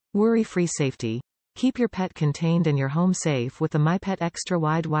Worry-free safety. Keep your pet contained and your home safe with the MyPet Extra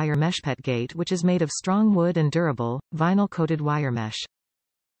Wide Wire Mesh Petgate, which is made of strong wood and durable, vinyl-coated wire mesh.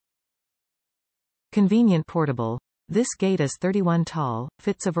 Convenient portable. This gate is 31 tall,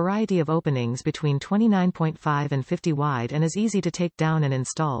 fits a variety of openings between 29.5 and 50 wide and is easy to take down and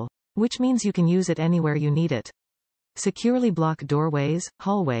install, which means you can use it anywhere you need it. Securely block doorways,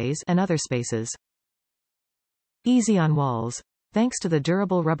 hallways, and other spaces. Easy on walls. Thanks to the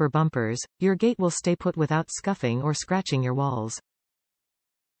durable rubber bumpers, your gate will stay put without scuffing or scratching your walls.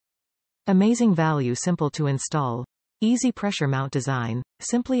 Amazing value, simple to install. Easy pressure mount design.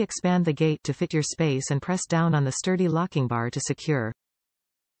 Simply expand the gate to fit your space and press down on the sturdy locking bar to secure.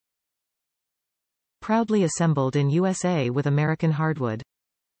 Proudly assembled in USA with American hardwood.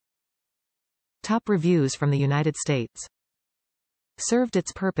 Top reviews from the United States. Served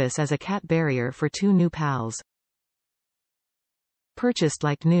its purpose as a cat barrier for two new pals. Purchased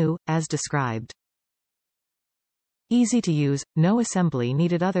like new, as described. Easy to use, no assembly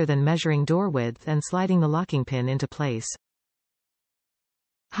needed other than measuring door width and sliding the locking pin into place.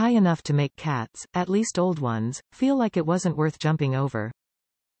 High enough to make cats, at least old ones, feel like it wasn't worth jumping over.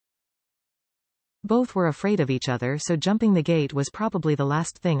 Both were afraid of each other, so jumping the gate was probably the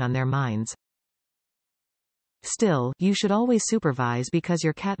last thing on their minds. Still, you should always supervise because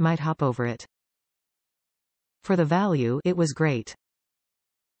your cat might hop over it. For the value, it was great.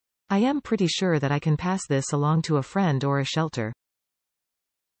 I am pretty sure that I can pass this along to a friend or a shelter.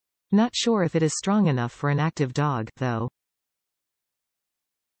 Not sure if it is strong enough for an active dog, though.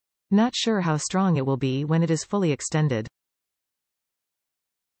 Not sure how strong it will be when it is fully extended.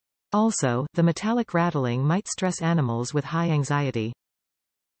 Also, the metallic rattling might stress animals with high anxiety.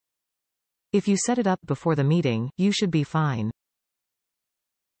 If you set it up before the meeting, you should be fine.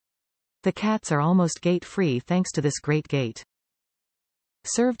 The cats are almost gate-free thanks to this great gate.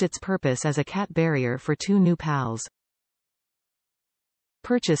 Served its purpose as a cat barrier for two new pals.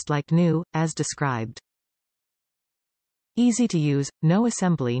 Purchased like new, as described. Easy to use, no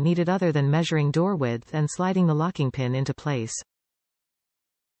assembly needed other than measuring door width and sliding the locking pin into place.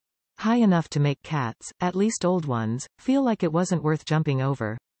 High enough to make cats, at least old ones, feel like it wasn't worth jumping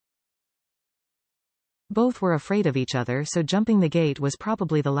over. Both were afraid of each other, so jumping the gate was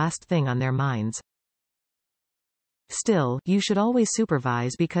probably the last thing on their minds. Still, you should always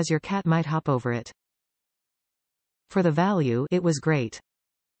supervise because your cat might hop over it. For the value, it was great.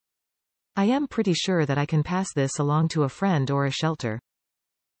 I am pretty sure that I can pass this along to a friend or a shelter.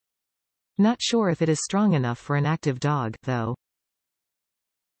 Not sure if it is strong enough for an active dog, though.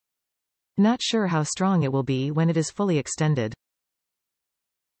 Not sure how strong it will be when it is fully extended.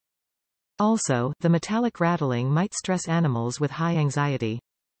 Also, the metallic rattling might stress animals with high anxiety.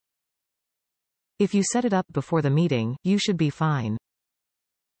 If you set it up before the meeting, you should be fine.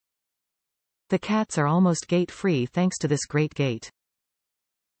 The cats are almost gate-free thanks to this great gate.